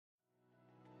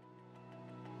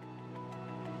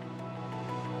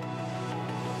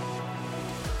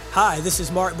Hi, this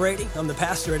is Mark Brady. I'm the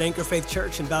pastor at Anchor Faith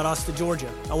Church in Valdosta,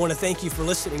 Georgia. I want to thank you for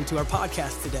listening to our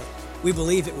podcast today. We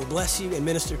believe it will bless you and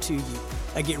minister to you.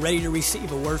 Now get ready to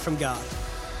receive a word from God.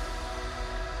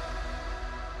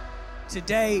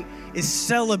 Today is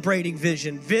celebrating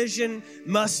vision. Vision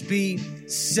must be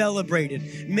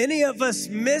celebrated. Many of us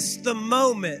miss the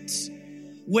moments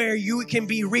where you can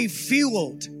be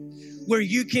refueled, where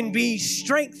you can be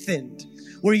strengthened,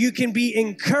 where you can be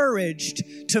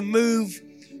encouraged to move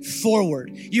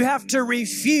forward. You have to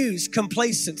refuse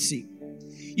complacency.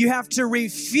 You have to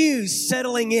refuse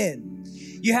settling in.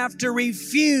 You have to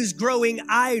refuse growing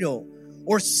idle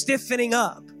or stiffening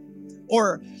up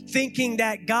or thinking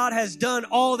that God has done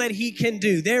all that He can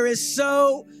do. There is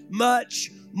so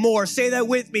much more. Say that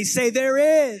with me. Say, there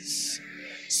is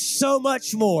so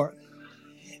much more.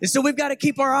 And so we've got to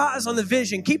keep our eyes on the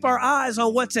vision, keep our eyes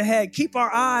on what's ahead, keep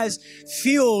our eyes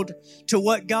fueled to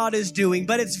what God is doing.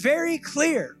 But it's very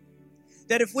clear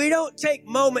that if we don't take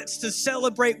moments to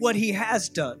celebrate what He has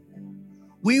done,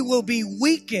 we will be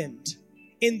weakened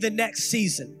in the next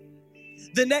season.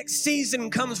 The next season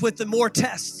comes with the more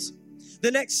tests. The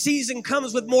next season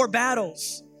comes with more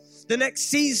battles. The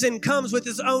next season comes with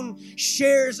its own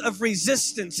shares of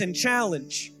resistance and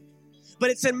challenge. But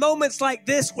it's in moments like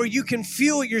this where you can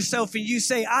fuel yourself and you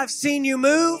say, I've seen you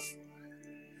move.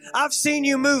 I've seen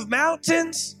you move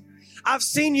mountains. I've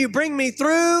seen you bring me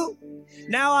through.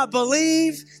 Now I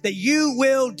believe that you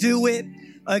will do it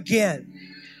again.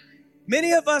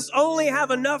 Many of us only have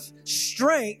enough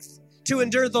strength to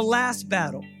endure the last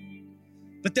battle.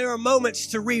 But there are moments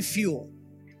to refuel.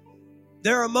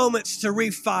 There are moments to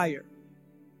refire.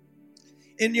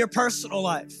 In your personal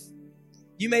life,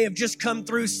 you may have just come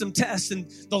through some tests, and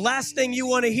the last thing you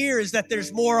want to hear is that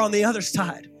there's more on the other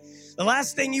side. The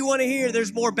last thing you want to hear,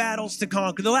 there's more battles to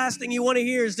conquer. The last thing you want to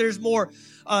hear is there's more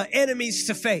enemies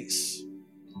to face.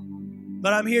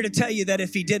 But I'm here to tell you that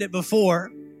if He did it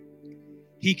before,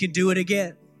 He can do it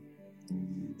again.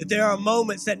 That there are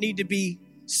moments that need to be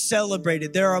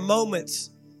celebrated. There are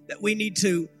moments that we need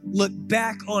to look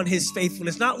back on His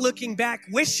faithfulness, not looking back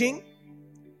wishing,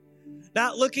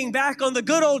 not looking back on the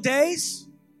good old days,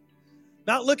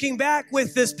 not looking back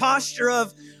with this posture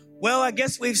of, well, I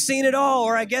guess we've seen it all,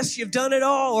 or I guess you've done it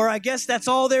all, or I guess that's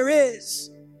all there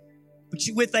is. But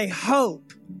with a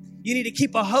hope, you need to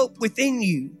keep a hope within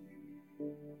you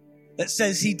that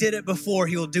says He did it before,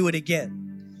 He will do it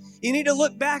again. You need to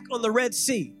look back on the Red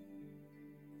Sea.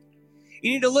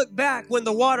 You need to look back when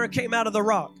the water came out of the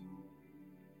rock.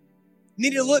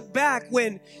 You need to look back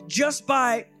when just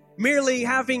by merely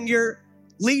having your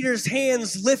leader's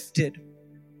hands lifted,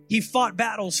 He fought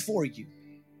battles for you.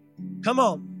 Come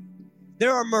on.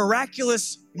 There are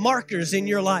miraculous markers in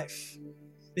your life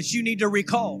that you need to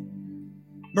recall.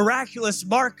 Miraculous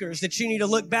markers that you need to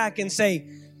look back and say,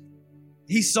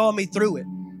 He saw me through it.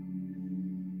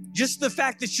 Just the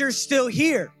fact that you're still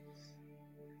here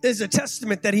is a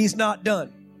testament that He's not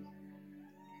done.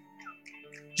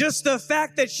 Just the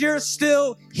fact that you're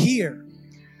still here.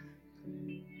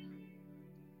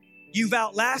 You've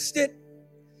outlasted.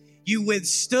 You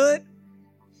withstood.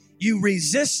 You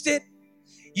resisted.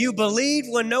 You believed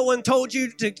when no one told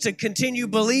you to continue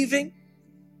believing.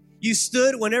 You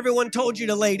stood when everyone told you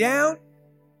to lay down.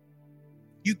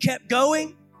 You kept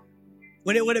going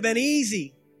when it would have been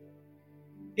easy.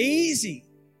 Easy.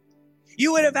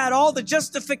 You would have had all the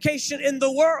justification in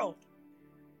the world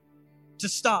to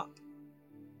stop,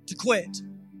 to quit,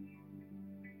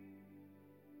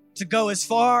 to go as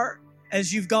far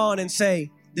as you've gone and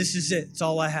say, this is it, it's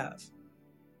all I have.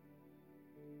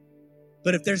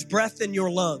 But if there's breath in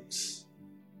your lungs,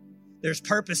 there's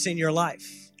purpose in your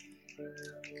life.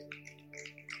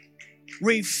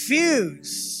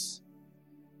 Refuse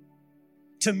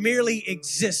to merely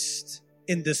exist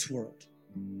in this world.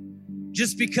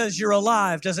 Just because you're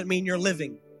alive doesn't mean you're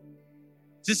living.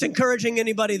 Just encouraging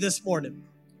anybody this morning.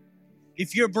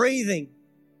 If you're breathing,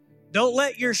 don't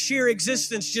let your sheer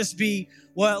existence just be,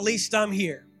 well, at least I'm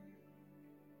here.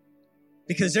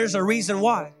 Because there's a reason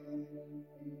why.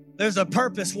 There's a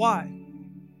purpose why.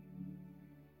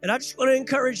 And I just want to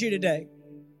encourage you today.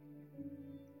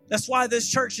 That's why this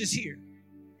church is here.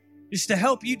 Is to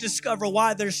help you discover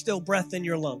why there's still breath in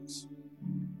your lungs.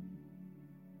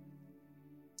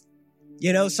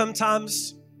 You know,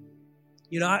 sometimes,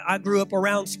 I grew up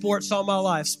around sports all my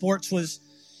life.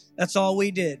 That's all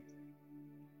we did.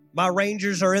 My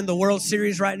Rangers are in the World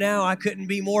Series right now. I couldn't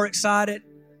be more excited.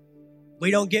 We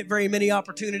don't get very many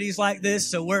opportunities like this,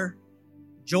 so we're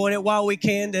enjoying it while we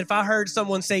can. If I heard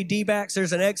someone say D-backs,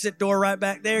 there's an exit door right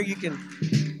back there. You can.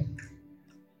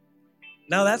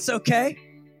 No, that's okay.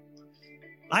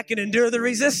 I can endure the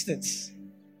resistance.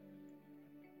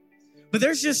 But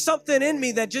there's just something in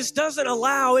me that just doesn't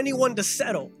allow anyone to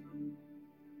settle.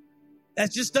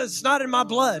 It's not in my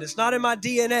blood. It's not in my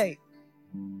DNA.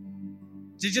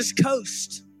 To just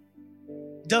coast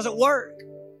doesn't work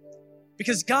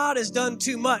because God has done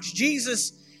too much.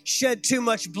 Jesus shed too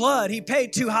much blood. He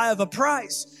paid too high of a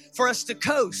price for us to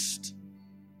coast.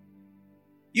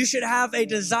 You should have a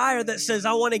desire that says,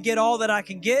 I want to get all that I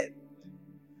can get.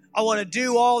 I want to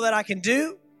do all that I can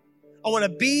do. I want to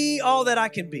be all that I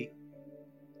can be.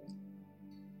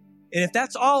 And if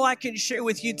that's all I can share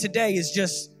with you today is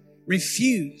just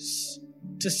refuse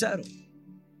to settle.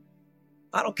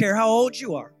 I don't care how old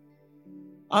you are.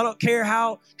 I don't care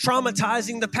how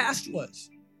traumatizing the past was.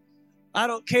 I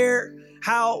don't care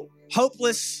how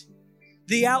hopeless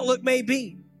the outlook may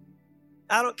be.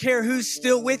 I don't care who's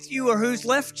still with you or who's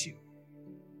left you.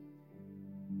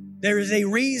 There is a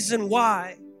reason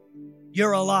why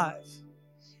you're alive.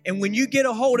 And when you get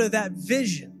a hold of that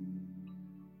vision,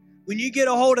 when you get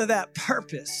a hold of that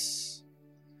purpose,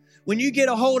 when you get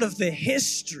a hold of the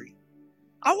history,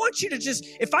 I want you to just,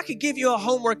 if I could give you a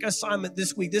homework assignment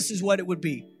this week, this is what it would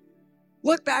be.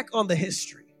 Look back on the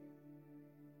history.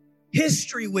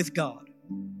 History with God.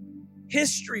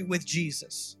 History with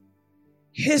Jesus.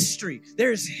 History.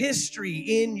 There's history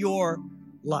in your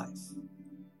life.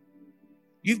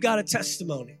 You've got a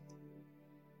testimony.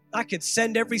 I could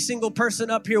send every single person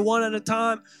up here one at a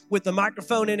time with the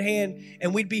microphone in hand,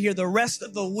 and we'd be here the rest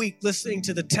of the week listening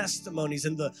to the testimonies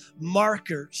and the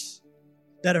markers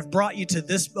that have brought you to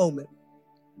this moment.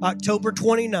 October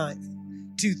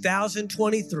 29th,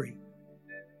 2023.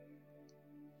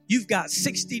 You've got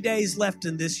 60 days left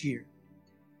in this year.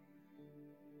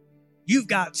 You've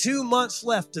got 2 months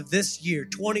left of this year,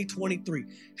 2023.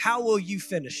 How will you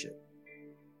finish it?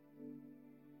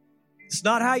 It's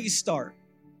not how you start.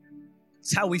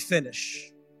 It's how we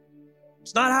finish.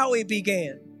 It's not how we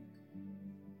began.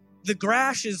 The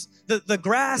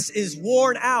grass is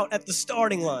worn out at the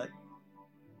starting line.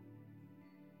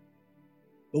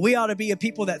 But we ought to be a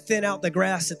people that thin out the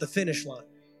grass at the finish line.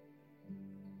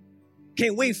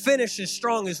 Can we finish as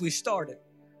strong as we started?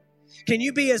 Can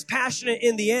you be as passionate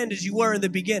in the end as you were in the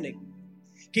beginning?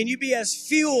 Can you be as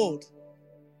fueled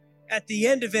at the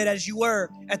end of it as you were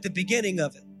at the beginning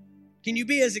of it? Can you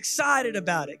be as excited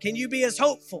about it? Can you be as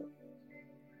hopeful?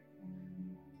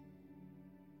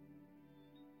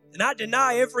 And I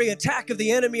deny every attack of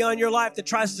the enemy on your life that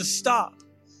tries to stop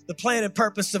the plan and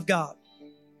purpose of God.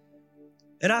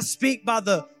 And I speak by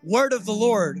the word of the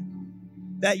Lord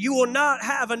that you will not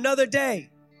have another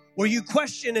day where you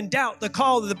question and doubt the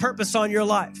call of the purpose on your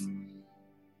life.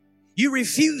 You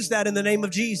refuse that in the name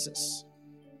of Jesus.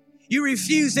 You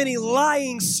refuse any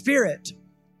lying spirit,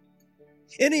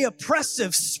 any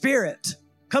oppressive spirit.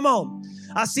 Come on.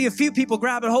 I see a few people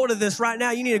grabbing hold of this right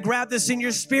now. You need to grab this in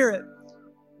your spirit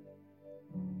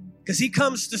because he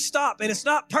comes to stop, and it's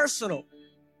not personal.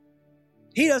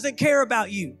 He doesn't care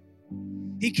about you.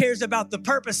 He cares about the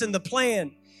purpose and the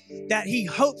plan that he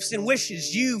hopes and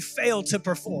wishes you fail to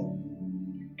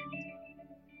perform.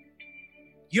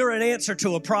 You're an answer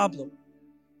to a problem.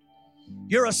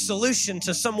 You're a solution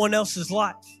to someone else's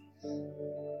life.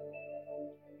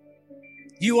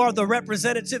 You are the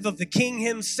representative of the King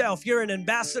himself. You're an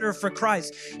ambassador for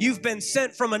Christ. You've been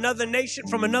sent from another nation,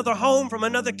 from another home, from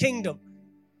another kingdom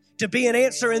to be an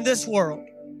answer in this world,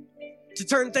 to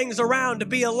turn things around, to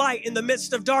be a light in the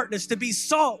midst of darkness, to be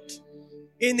salt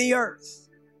in the earth.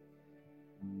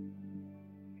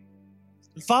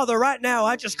 And Father, right now,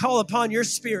 I just call upon your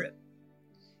Spirit,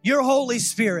 your Holy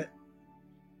Spirit,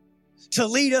 to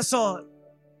lead us on,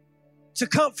 to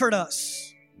comfort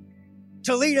us,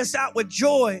 to lead us out with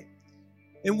joy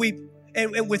and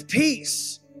with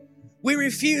peace. We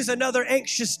refuse another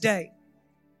anxious day.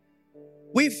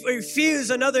 We refuse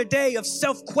another day of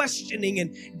self-questioning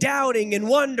and doubting and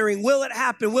wondering, will it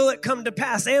happen? Will it come to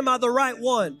pass? Am I the right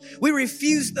one? We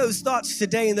refuse those thoughts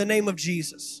today in the name of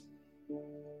Jesus.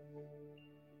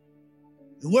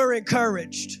 We're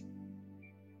encouraged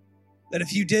that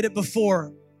if you did it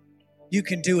before, you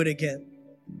can do it again.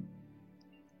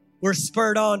 We're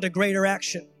spurred on to greater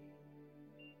action.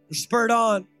 We're spurred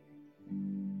on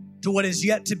to what is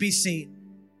yet to be seen.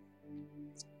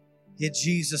 In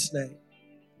Jesus' name.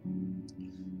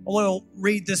 I want to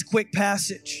read this quick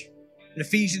passage in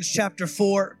Ephesians chapter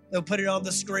 4. They'll put it on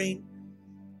the screen.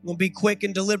 We'll be quick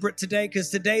and deliberate today because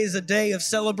today is a day of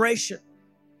celebration.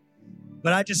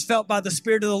 But I just felt by the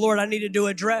Spirit of the Lord I needed to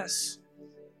address.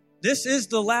 This is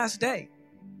the last day.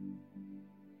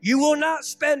 You will not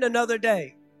spend another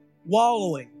day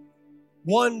wallowing,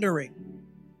 wondering,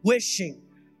 wishing,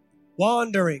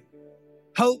 wandering,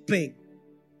 hoping.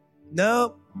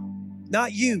 No,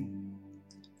 not you.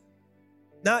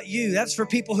 Not you. That's for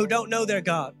people who don't know their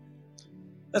God.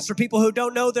 That's for people who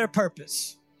don't know their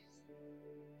purpose.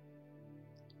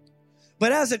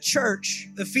 But as a church,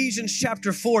 Ephesians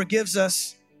chapter 4 gives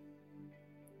us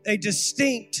a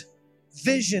distinct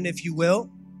vision, if you will,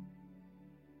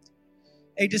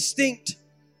 a distinct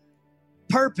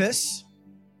purpose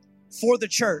for the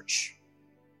church.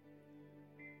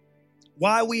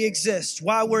 Why we exist,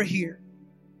 why we're here.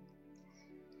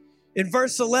 In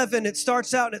verse 11, it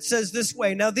starts out and it says this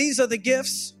way, now these are the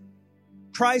gifts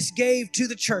Christ gave to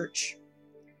the church,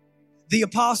 the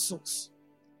apostles,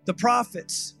 the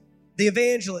prophets, the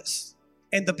evangelists,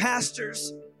 and the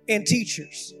pastors and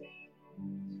teachers.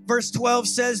 Verse 12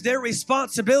 says their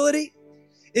responsibility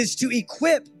is to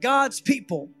equip God's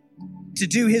people to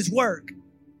do his work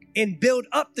and build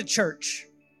up the church,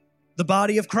 the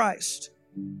body of Christ.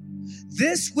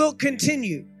 This will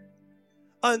continue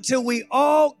until we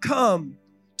all come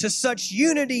to such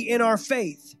unity in our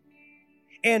faith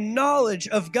and knowledge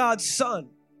of God's Son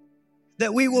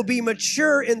that we will be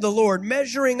mature in the Lord,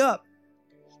 measuring up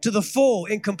to the full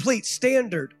and complete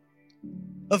standard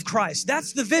of Christ.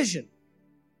 That's the vision.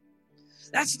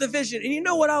 That's the vision. And you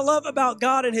know what I love about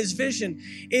God and his vision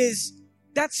is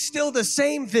that's still the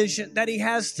same vision that he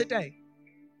has today.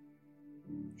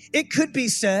 It could be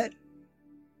said,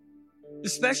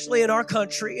 especially in our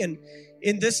country and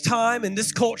in this time, in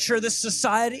this culture, this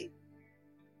society,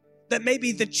 that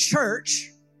maybe the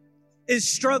church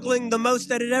is struggling the most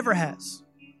that it ever has.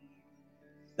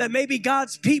 That maybe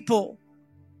God's people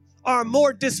are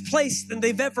more displaced than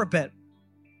they've ever been,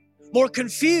 more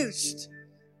confused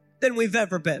than we've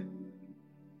ever been.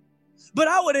 But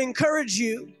I would encourage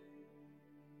you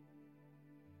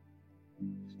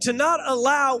to not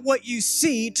allow what you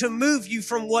see to move you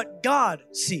from what God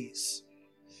sees.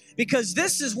 Because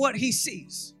this is what he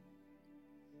sees.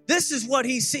 This is what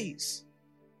he sees.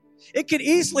 It could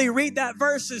easily read that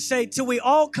verse and say, till we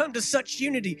all come to such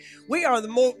unity. We are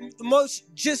the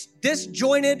most just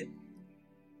disjointed,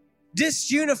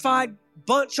 disunified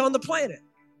bunch on the planet.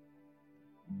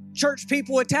 Church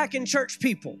people attacking church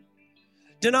people.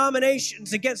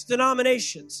 Denominations against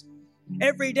denominations.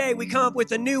 Every day we come up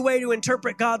with a new way to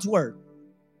interpret God's word.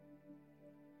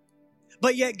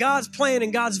 But yet God's plan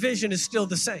and God's vision is still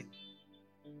the same.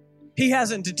 He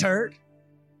hasn't deterred.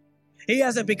 He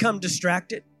hasn't become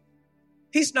distracted.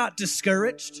 He's not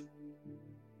discouraged.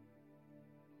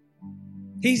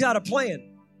 He's got a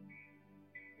plan.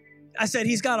 I said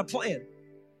he's got a plan.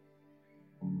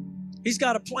 He's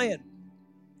got a plan.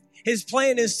 His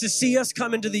plan is to see us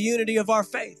come into the unity of our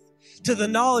faith, to the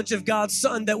knowledge of God's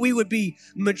Son, that we would be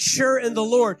mature in the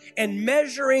Lord and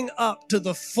measuring up to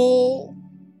the full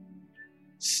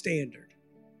standard.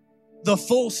 The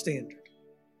full standard.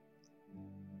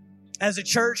 As a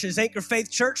church, as Anchor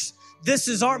Faith Church, this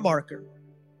is our marker.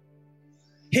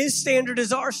 His standard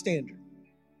is our standard.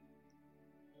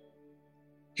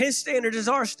 His standard is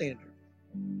our standard.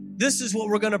 This is what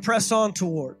we're going to press on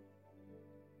toward.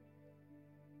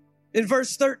 In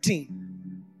verse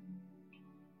 13,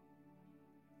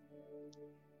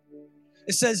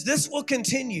 it says, this will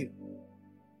continue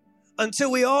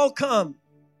until we all come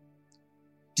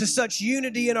to such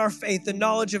unity in our faith and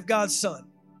knowledge of God's Son,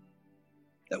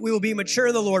 that we will be mature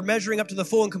in the Lord, measuring up to the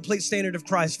full and complete standard of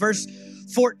Christ. Verse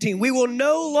 14, we will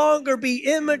no longer be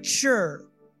immature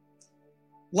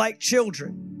like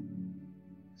children.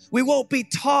 We won't be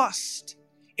tossed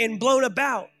and blown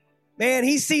about. Man,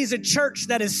 he sees a church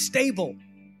that is stable.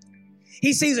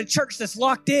 He sees a church that's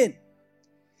locked in.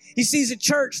 He sees a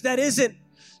church that isn't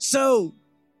so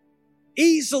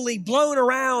easily blown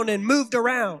around and moved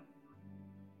around.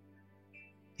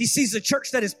 He sees a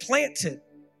church that is planted.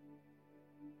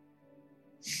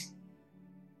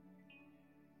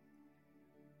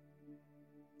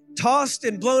 Tossed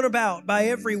and blown about by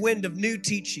every wind of new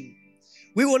teaching.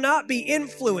 We will not be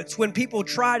influenced when people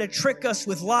try to trick us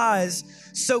with lies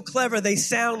so clever they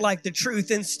sound like the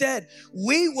truth. Instead,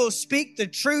 we will speak the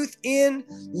truth in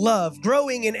love,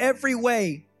 growing in every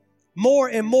way more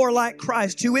and more like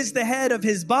Christ, who is the head of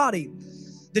his body,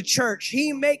 the church.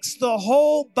 He makes the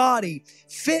whole body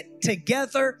fit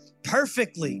together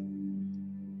perfectly.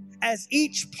 As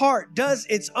each part does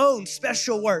its own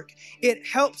special work, it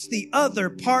helps the other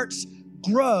parts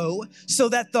grow so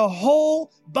that the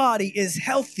whole body is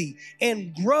healthy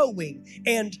and growing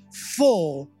and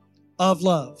full of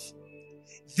love.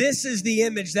 This is the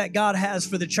image that God has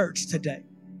for the church today.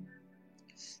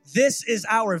 This is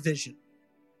our vision.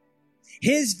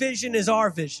 His vision is our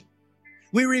vision.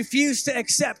 We refuse to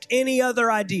accept any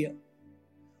other idea.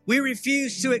 We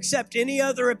refuse to accept any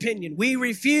other opinion. I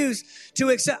refuse to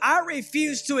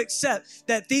accept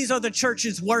that these are the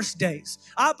church's worst days.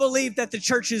 I believe that the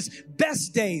church's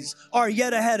best days are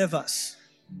yet ahead of us.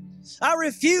 I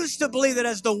refuse to believe that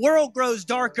as the world grows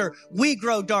darker, we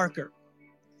grow darker.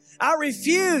 I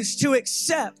refuse to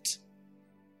accept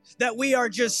that we are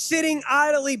just sitting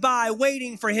idly by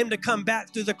waiting for him to come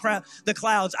back through the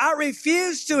clouds. I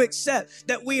refuse to accept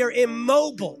that we are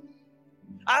immobile.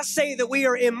 I say that we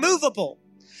are immovable.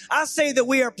 I say that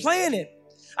we are planted.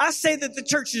 I say that the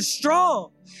church is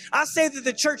strong. I say that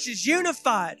the church is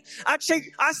unified. I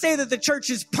say that the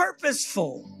church is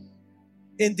purposeful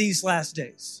in these last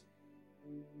days.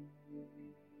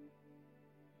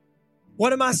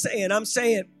 What am I saying? I'm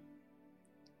saying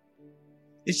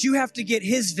is you have to get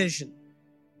his vision.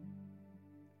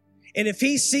 And if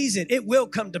he sees it, it will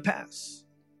come to pass.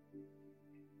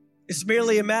 It's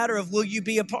merely a matter of, will you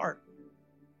be a part?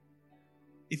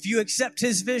 If you accept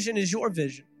his vision as your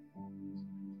vision,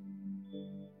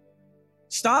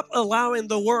 stop allowing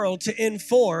the world to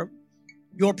inform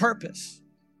your purpose.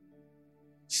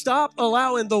 Stop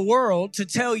allowing the world to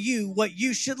tell you what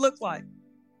you should look like.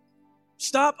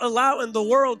 Stop allowing the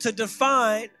world to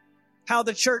define how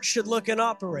the church should look and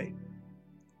operate.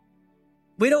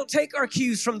 We don't take our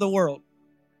cues from the world.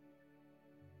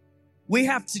 We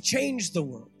have to change the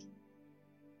world.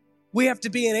 We have to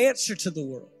be an answer to the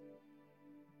world.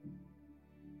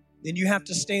 Then you have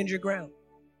to stand your ground.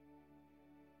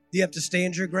 You have to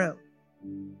stand your ground.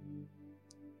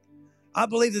 I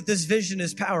believe that this vision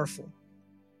is powerful.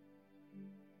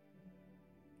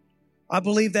 I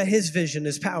believe that his vision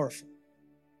is powerful.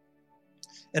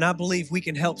 And I believe we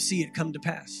can help see it come to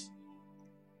pass.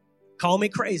 Call me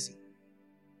crazy.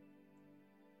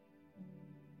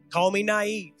 Call me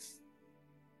naive.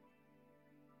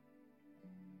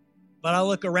 But I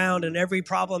look around and every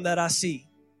problem that I see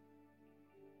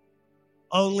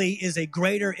only is a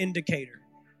greater indicator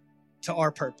to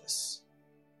our purpose.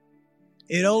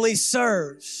 It only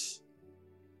serves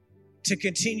to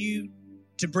continue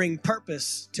to bring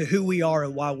purpose to who we are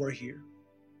and why we're here.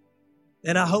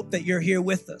 And I hope that you're here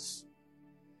with us.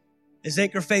 As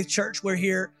Anchor Faith Church, we're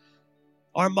here.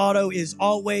 Our motto is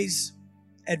always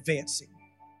advancing.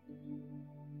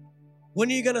 When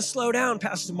are you going to slow down,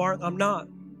 Pastor Mark? I'm not.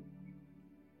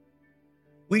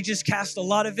 We just cast a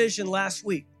lot of vision last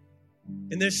week.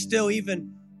 And there's still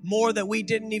even more that we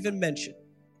didn't even mention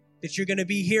that you're going to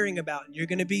be hearing about and you're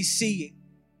going to be seeing.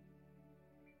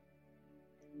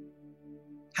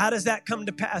 How does that come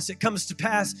to pass? It comes to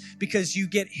pass because you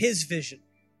get his vision.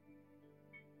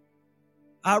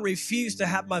 I refuse to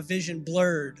have my vision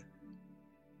blurred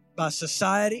by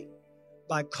society,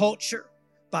 by culture,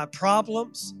 by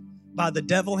problems, by the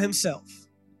devil himself.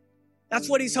 That's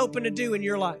what he's hoping to do in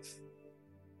your life.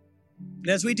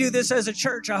 And as we do this as a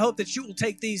church, I hope that you will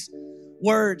take these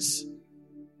words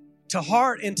to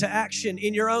heart and to action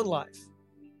in your own life.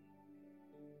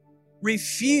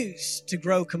 Refuse to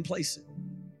grow complacent.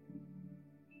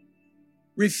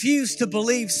 Refuse to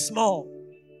believe small.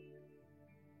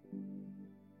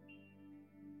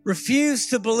 Refuse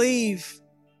to believe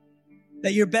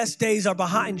that your best days are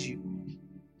behind you.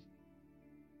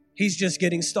 He's just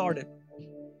getting started.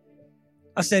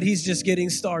 I said he's just getting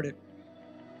started.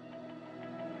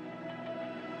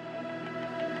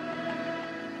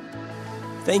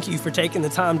 Thank you for taking the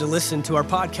time to listen to our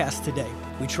podcast today.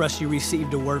 We trust you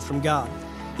received a word from God.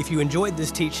 If you enjoyed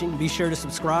this teaching, be sure to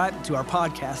subscribe to our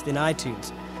podcast in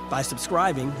iTunes. By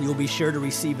subscribing, you'll be sure to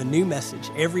receive a new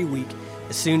message every week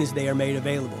as soon as they are made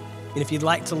available. And if you'd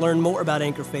like to learn more about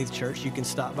Anchor Faith Church, you can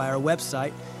stop by our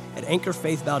website at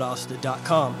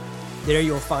anchorfaithvaldosta.com. There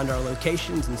you'll find our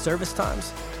locations and service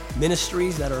times,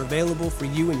 ministries that are available for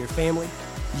you and your family.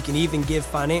 You can even give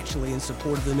financially in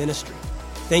support of the ministry.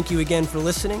 Thank you again for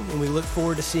listening, and we look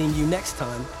forward to seeing you next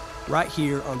time right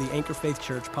here on the Anchor Faith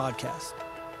Church podcast.